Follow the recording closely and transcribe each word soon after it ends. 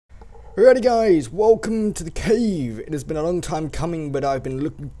Alrighty guys, welcome to the cave. It has been a long time coming, but I've been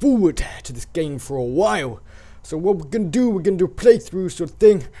looking forward to this game for a while. So what we're gonna do a playthrough sort of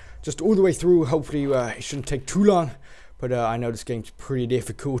thing, just all the way through. Hopefully it shouldn't take too long, but I know this game's pretty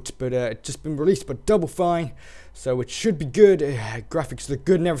difficult, but it's just been released by Double Fine, so it should be good. Graphics look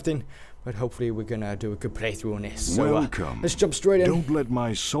good and everything, but hopefully we're gonna do a good playthrough on this. So Welcome. let's jump straight in. Don't let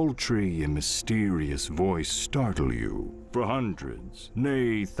my sultry and mysterious voice startle you. For hundreds,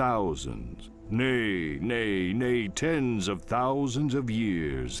 nay thousands, nay tens of thousands of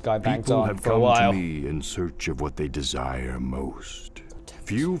years, people have come to me in search of what they desire most.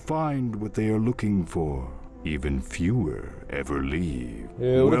 Few find what they are looking for. Even fewer ever leave.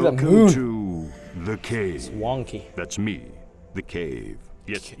 Ew, welcome to the cave. It's wonky. That's me, the cave.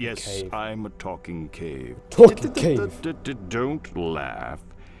 Yes, cave. I'm a talking cave. Talking cave. Don't laugh.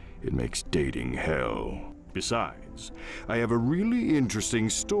 It makes dating hell. Besides, I have a really interesting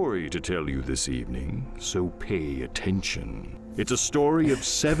story to tell you this evening, so pay attention. It's a story of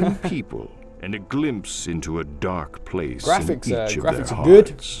 7 people and a glimpse into a dark place in each of their are good.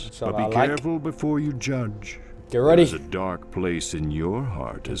 hearts. But be careful before you judge. Get ready. There's a dark place in your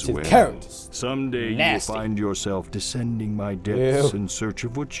heart as well. Characters. Someday you will find yourself descending my depths in search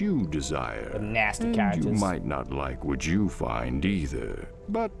of what you desire. Nasty characters. You might not like what you find either.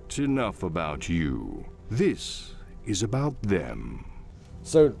 But enough about you. This is about them.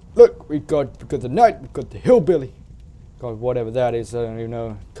 So look, we've got the knight, we've got the hillbilly, got whatever that is. I don't even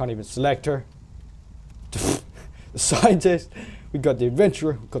know. Can't even select her. The scientist. We got the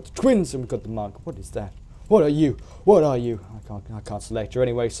adventurer. We've got the twins, and we've got the monk. What is that? What are you? What are you? I can't select her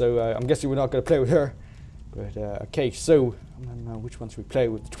anyway. So I'm guessing we're not going to play with her. But okay. So I don't know which ones we play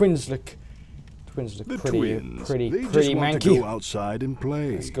with. The twins look. Twins look pretty manky. To go outside and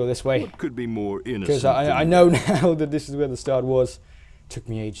play. Let's go this way. What could be more innocent? Because I know now that this is where the start was. Took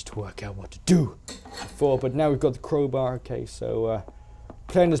me ages to work out what to do before, but now we've got the crowbar. Okay, so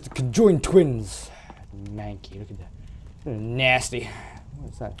playing as the conjoined twins. Manky, look at that. Nasty.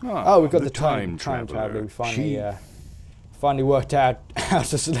 What is that? Oh, we've got the time traveler. We finally worked out how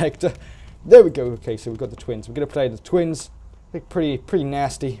to select her. There we go. Okay, so we've got the twins. We're gonna play the twins. They're pretty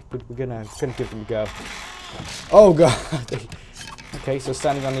nasty, but we're gonna give them a go. Oh god. Okay, so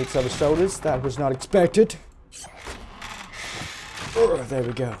standing on each other's shoulders. That was not expected. There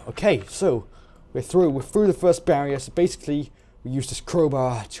we go. Okay, so we're through the first barrier. So basically, we use this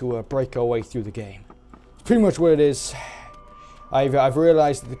crowbar to break our way through the game. It's pretty much what it is. I've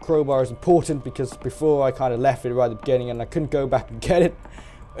realized that the crowbar is important because before I kind of left it right at the beginning and I couldn't go back and get it.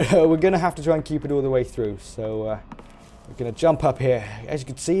 We're gonna have to try and keep it all the way through. So we're gonna jump up here. As you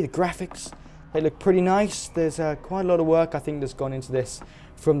can see, the graphics, they look pretty nice. There's quite a lot of work I think that's gone into this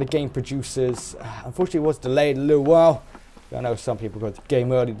from the game producers. Unfortunately, it was delayed a little while. I know some people got the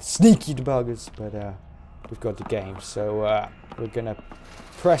game early, the sneaky debuggers, but we've got the game. So we're gonna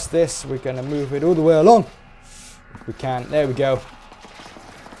press this. We're gonna move it all the way along. If we can. There we go.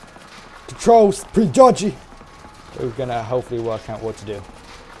 Controls pretty dodgy. We're gonna hopefully work out what to do.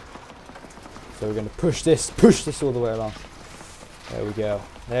 So we're gonna push this all the way along. There we go.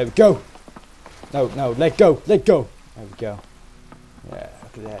 There we go. No, let go. There we go. Yeah,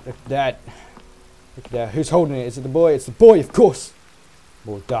 look at that. Look at that. Look at that. Who's holding it? Is it the boy? It's the boy, of course.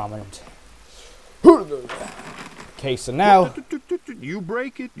 More dominant. Okay, so now you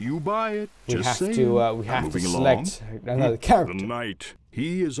break it, you buy it. We have to select another character. The knight.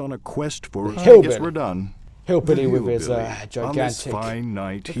 He is on a quest for us. Hillbilly. I guess we're done. Hillbilly with his gigantic. On this fine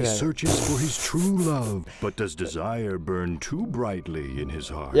night, he searches for his true love. But does desire burn too brightly in his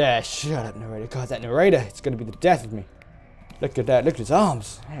heart? Yeah, shut up, narrator. God, that narrator, it's gonna be the death of me. Look at that. Look at his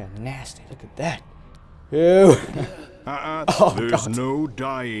arms. They're nasty. Look at that. Ew. There's no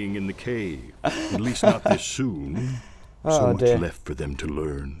dying in the cave. At least not this soon. So much left for them to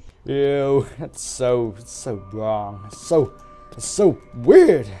learn. Ew. That's so wrong. It's so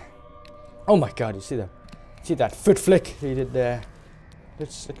weird. Oh my god, you see that? See that foot flick he did there?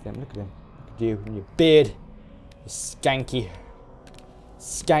 Let's look at him. Look at him. Look at you and your beard. You skank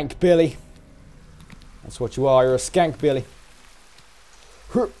Billy. That's what you are. You're a skank Billy.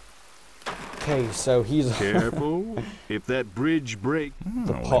 Okay, so he's careful. If that bridge breaks,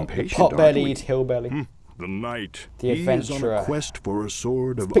 the pot-bellied hillbilly. The knight. The adventurer. He is on a quest for a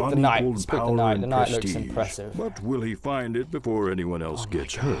sword of unequaled power and the knight prestige. looks impressive. But will he find it before anyone else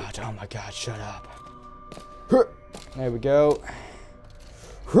gets hurt? Oh my god, shut up. There we go.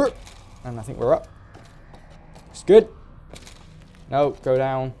 And I think we're up. It's good. No, go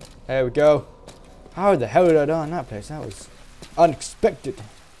down. There we go. How the hell did I die in that place? That was unexpected.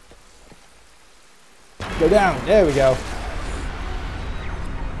 Go down. There we go.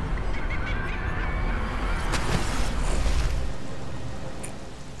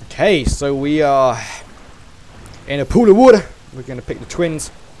 Okay, so we are in a pool of water. We're going to pick the twins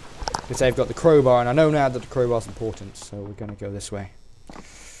because they've got the crowbar, and I know now that the crowbar's important, so we're going to go this way.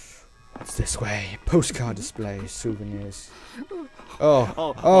 What's this way? Postcard display, souvenirs.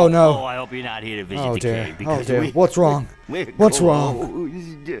 Oh no. Oh, I hope you're not here to visit the cave. Oh dear, what's wrong? What's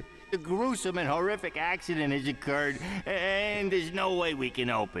wrong? A gruesome and horrific accident has occurred, and there's no way we can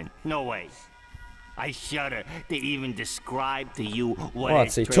open. No way. I shudder to even describe to you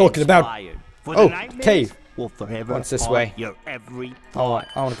what's he talking about? For cave. Will forever what's this way? Your every thought.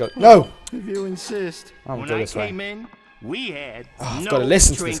 I want to go. No. If you insist. I want to go this way. When I came in, we had I've got to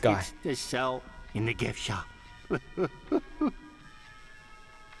listen to this guy. To sell in the gift shop.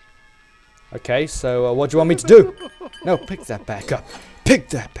 Okay, so what do you want me to do? No, pick that back up. Pick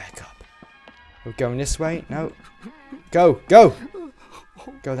that back up. We're going this way. No. Go. Go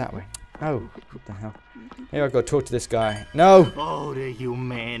that way. No. What the hell? Here I go talk to this guy. No. Oh, the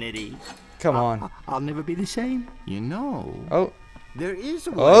humanity. Come on. I'll never be the same. You know. Oh. There is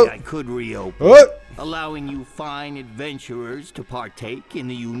a way I could reopen, allowing you fine adventurers to partake in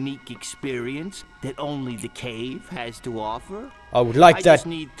the unique experience that only the cave has to offer. I would like that. I just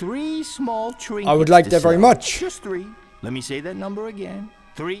need 3 small trinkets. I would like that very much. Just 3. Let me say that number again.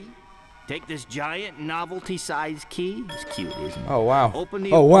 3. Take this giant novelty-sized key. It's cute, isn't it? Oh wow. Open the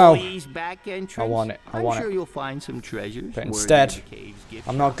employee's back entrance. I want it. I'm sure you'll find some treasures. But instead,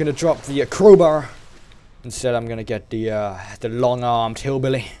 I'm not gonna drop the crowbar. Instead, I'm gonna get the long-armed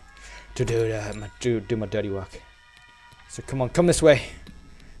hillbilly to do my dirty work. So come on, come this way,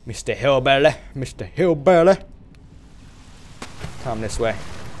 Mr. Hillbilly, Mr. Hillbilly. Come this way.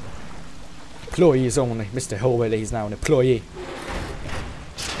 Employees only. Mr. Hillbilly is now an employee.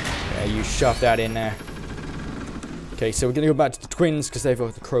 Yeah, you shove that in there. Okay, so we're gonna go back to the twins because they've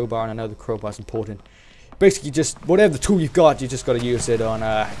got the crowbar, and I know the crowbar's important. Basically, just whatever the tool you've got, you just gotta use it on.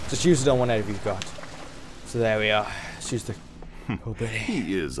 Just use it on whatever you've got. So there we are. Let's use the hillbilly.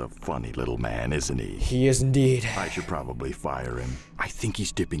 He is a funny little man, isn't he? He is indeed. I should probably fire him. I think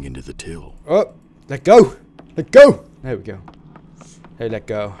he's dipping into the till. Oh, let go. Let go. There we go. Hey, let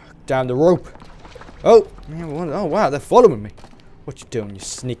go. Down the rope. Oh, man, oh wow, they're following me. What you doing? You're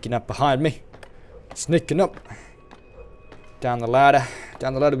sneaking up behind me. Sneaking up. Down the ladder.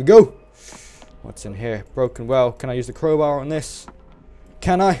 Down the ladder we go. What's in here? Broken well. Can I use the crowbar on this?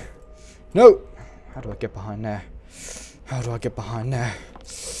 Can I? No. How do I get behind there? How do I get behind there?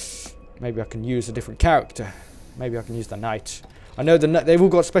 Maybe I can use a different character. Maybe I can use the knight. I know they've all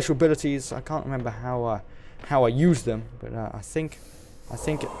got special abilities. I can't remember how I use them, but I think.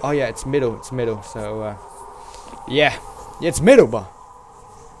 Oh yeah, it's middle. It's middle. So yeah, it's middle, but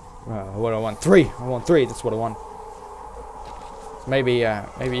what do I want? 3. I want 3. That's what I want. So maybe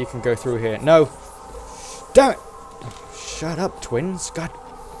you can go through here. No. Damn it! Shut up, twins. God.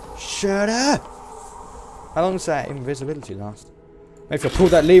 Shut up. How long does that invisibility last? Maybe if I pull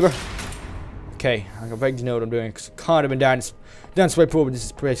that lever. Okay, I vaguely know what I'm doing because I can't have been down this way before, but this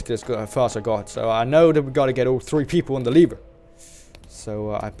is basically as far as I got. So I know that we've got to get all 3 people on the lever.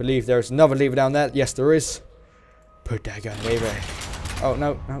 So I believe there's another lever down there. Yes, there is. Put that gun lever. Oh,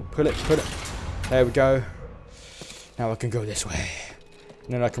 no, pull it. There we go. Now I can go this way.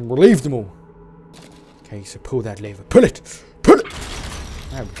 And then I can relieve them all. Okay, so pull that lever. Pull it. There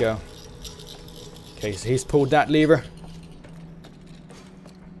we go. Okay, so he's pulled that lever.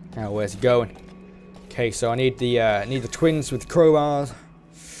 Now where's he going? Okay, so I need the twins with the crowbars.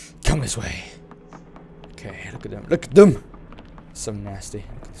 Come this way. Okay, look at them. Look at them. So nasty.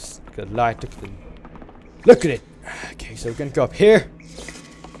 Look at this. Look at the light. Look at them. Look at it. Okay, so we're gonna go up here.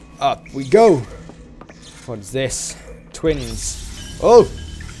 Up we go. What is this? Twins. Oh!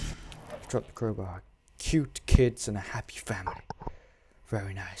 Drop the crowbar. Cute kids and a happy family.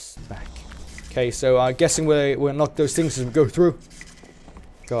 Very nice. Back. Okay, so I'm guessing we'll unlock those things as we go through.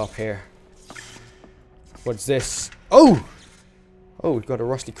 Go up here. What's this? Oh! Oh, we've got a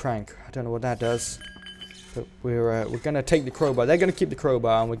rusty crank. I don't know what that does. But we're gonna take the crowbar. They're gonna keep the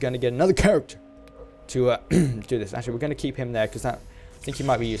crowbar, and we're gonna get another character to do this. Actually, we're gonna keep him there because I think he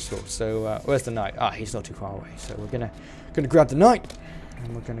might be useful. So where's the knight? Ah, he's not too far away. So we're gonna grab the knight,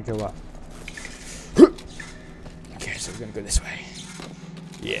 and we're gonna go up. Okay, so we're gonna go this way.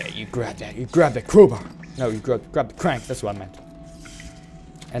 Yeah, you grab that. You grab that crowbar. No, you grab the crank. That's what I meant.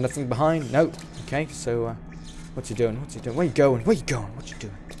 And nothing behind? No. Okay, so what's he doing? What's he doing? Where you going? Where you going? What you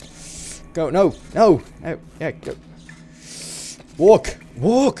doing? Go. No. Yeah, go. Walk.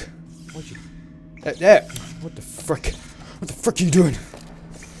 What you? There. What the frick? What the frick are you doing?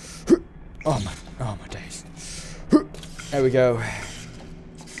 Oh my days. There we go.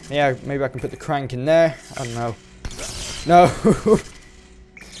 Yeah, maybe I can put the crank in there. I don't know. No.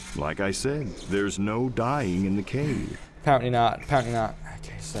 Like I said, there's no dying in the cave. Apparently not. Apparently not.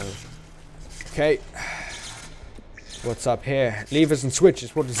 Okay, so... Okay. What's up here? Levers and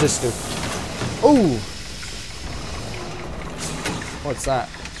switches. What does this do? Oh! What's that?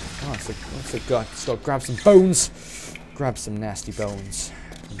 Oh, what's it got? It's got to grab some bones. Grab some nasty bones.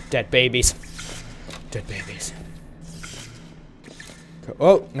 Dead babies. Dead babies.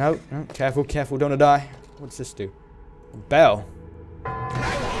 Oh, no, no. Careful, careful. Don't die. What does this do? A bell.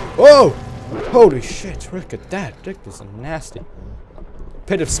 Whoa! Holy shit. Look at that. Look, this is nasty.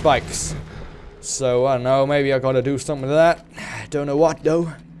 Pit of spikes. So, I don't know. Maybe I gotta do something with that. Don't know what,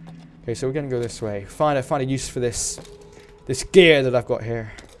 though. Okay, so we're gonna go this way. Find a use for this gear that I've got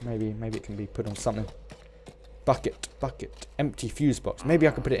here. Maybe it can be put on something. Bucket. Empty fuse box. Maybe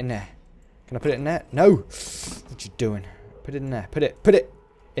I can put it in there. Can I put it in there? No. What you doing? Put it in there. Put it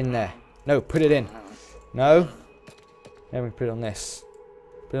in there. No, put it in. No. Then we put it on this.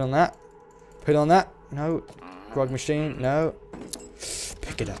 Put it on that. Put it on that. No. Grog machine. No.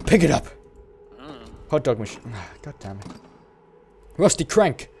 Pick it up. Pick it up. Hot dog machine. God damn it. Rusty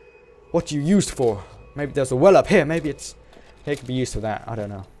crank. What you used for? Maybe there's a well up here. Maybe it could be used for that. I don't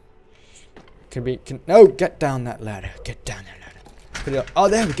know. No, get down that ladder. Get down that ladder. Put it up. Oh,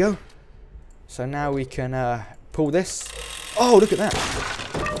 there we go. So now we can pull this. Oh, look at that.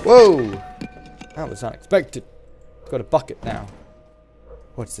 Whoa. That was unexpected. Got a bucket now.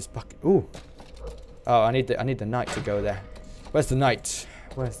 What's this bucket? Ooh. Oh, I need the knight to go there. Where's the knight?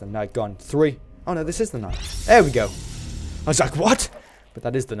 Where's the knight gone? 3. Oh no, this is the knight. There we go. I was like, what? But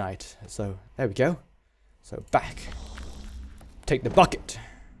that is the knight. So there we go. So back. Take the bucket.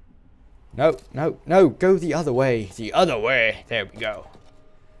 No, no, no. Go the other way. The other way. There we go.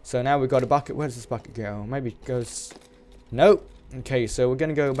 So now we've got a bucket. Where does this bucket go? Maybe it goes... Nope. Okay, so we're going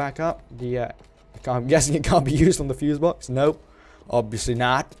to go back up. I'm guessing it can't be used on the fuse box. Nope. Obviously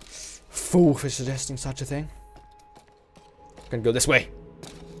not. Fool for suggesting such a thing. Gonna go this way.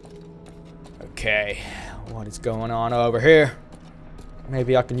 Okay. What is going on over here?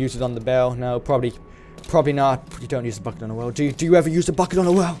 Maybe I can use it on the bell. No, probably not. You don't use a bucket on a well. Do you ever use a bucket on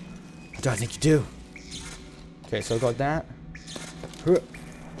a well? I don't think you do. Okay, so I got that.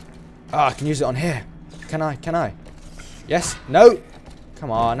 Ah, I can use it on here. Can I? Yes? No?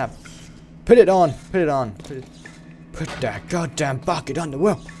 Come on. Now. Put it on. Put that goddamn bucket on the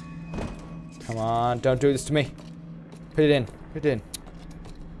well. Come on. Don't do this to me. Put it in.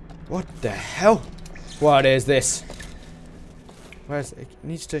 What the hell? What is this? Where's it? It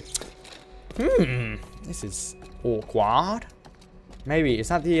needs to... This is awkward. Maybe. Is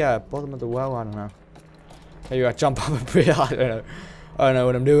that the bottom of the well? I don't know. Maybe I jump up a bit. I don't know. I don't know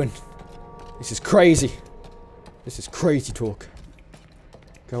what I'm doing. This is crazy. This is crazy talk.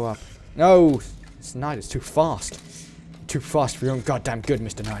 Go up. No! This knight is too fast. Too fast for your own goddamn good,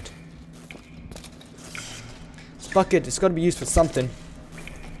 Mr. Knight. This bucket, it's got to be used for something.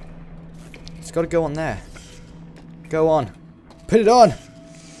 It's got to go on there. Go on. Put it on!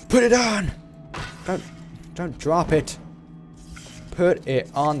 Put it on! Don't drop it. Put it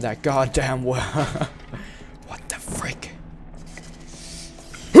on that goddamn well. What the frick?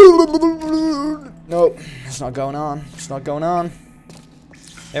 Nope, it's not going on. It's not going on.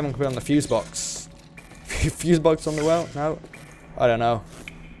 Everyone can put it on the fuse box. Fuse box on the well? No. I don't know.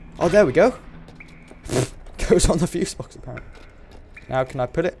 Oh, there we go. Goes on the fuse box apparently. Now can I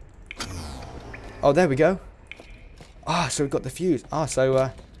put it? Oh, there we go. Ah, so we've got the fuse. Ah,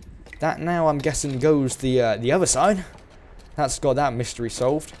 so that now I'm guessing goes the other side. That's got that mystery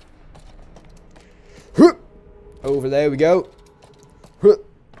solved. Over there we go. Nope.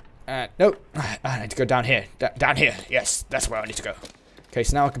 I need to go down here. Down here. Yes, that's where I need to go. Okay,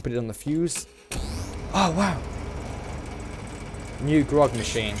 so now I can put it on the fuse. Oh, wow. New grog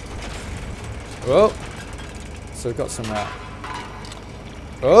machine. Oh. So we've got some...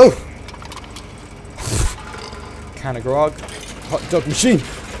 Oh! Can of grog. Hot dog machine.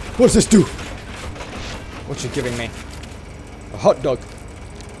 What does this do? What's it giving me? A hot dog.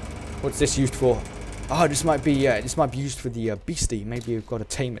 What's this used for? Oh, this might be used for the beastie. Maybe you've got to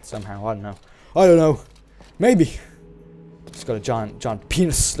tame it somehow. I don't know. I don't know. Maybe. It's got a giant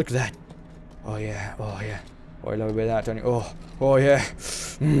penis. Look at that. Oh yeah. Oh yeah. Oh, I love a bit of that, don't you? Oh yeah.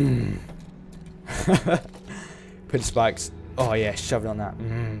 Put the spikes. Oh yeah. Shove it on that.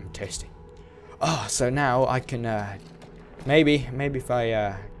 Tasty. Oh, so now I can maybe if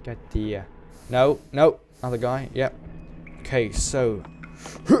I get the no, other guy. Yep. Okay, so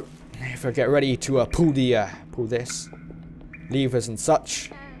if I get ready to pull this levers and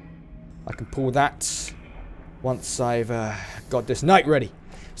such, I can pull that once I've got this knight ready.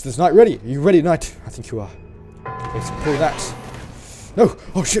 Is this knight ready? Are you ready, knight? I think you are. Okay, so pull that. No.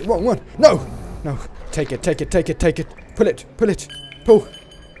 Oh shit, wrong one. No. No. Take it, take it, take it, take it. Pull it, pull it. Pull.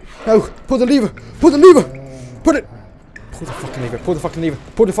 No. Pull the lever. Pull the lever. Pull it. Pull the fucking lever. Pull the fucking lever.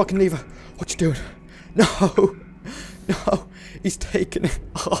 Pull the fucking lever. What you doing? No. No. He's taking it.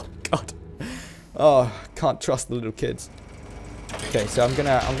 Oh god. Oh, can't trust the little kids. Okay, so I'm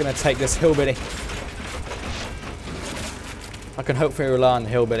gonna take this hillbilly. I can hopefully rely on the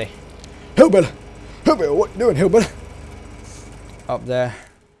hillbilly. Hillbilly! Hillbilly, what you doing, hillbilly? Up there.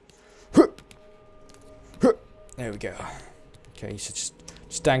 There we go. Okay, so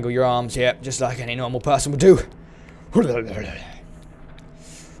just dangle your arms, yep, just like any normal person would do.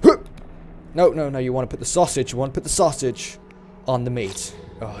 No, no, no, you want to put the sausage, on the meat.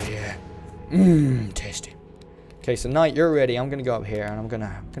 Oh yeah. Mmm, tasty. Okay, so Knight, you're ready. I'm gonna go up here and I'm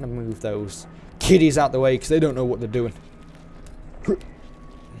gonna move those kiddies out the way because they don't know what they're doing.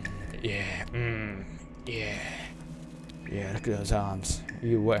 Yeah, yeah. Yeah, look at those arms.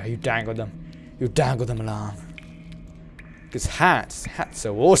 You dangled them. You dangled them along. His hat's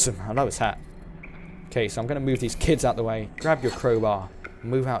so awesome. I love his hat. Okay, so I'm gonna move these kids out the way. Grab your crowbar.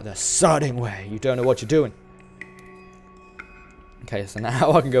 Move out the sodding way. You don't know what you're doing. Okay, so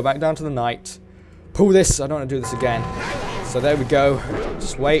now I can go back down to the Knight. Pull this. I don't want to do this again. So there we go.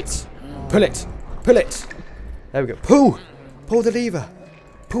 Just wait. Pull it. Pull it. There we go. Pull. Pull the lever.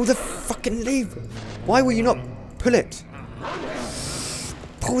 Pull the fucking lever. Why will you not pull it?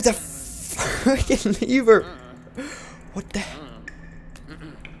 Pull the fucking lever. What the?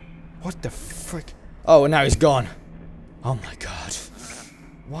 What the frick? Oh, and now he's gone. Oh my god.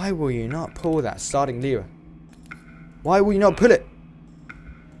 Why will you not pull that starting lever? Why will you not pull it?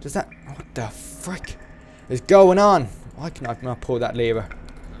 Does that... What the frick is going on? Why can I not pull that lever?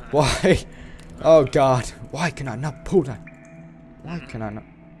 Why? Oh god. Why can I not pull that? Why can I not?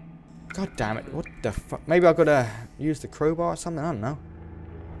 God damn it. What the fuck? Maybe I've got to use the crowbar or something? I don't know.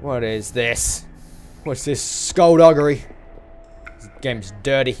 What is this? What's this skullduggery? This game's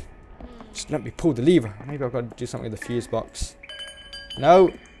dirty. Just let me pull the lever. Maybe I've got to do something with the fuse box.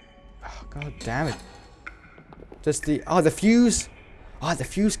 No. Oh, god damn it. Just the... Oh, the fuse... Ah, the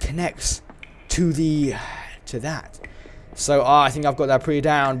fuse connects to the... to that. So, I think I've got that pretty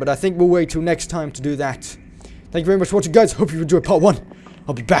down. But I think we'll wait till next time to do that. Thank you very much for watching, guys. Hope you enjoyed part 1.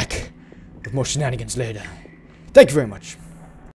 I'll be back with more shenanigans later. Thank you very much.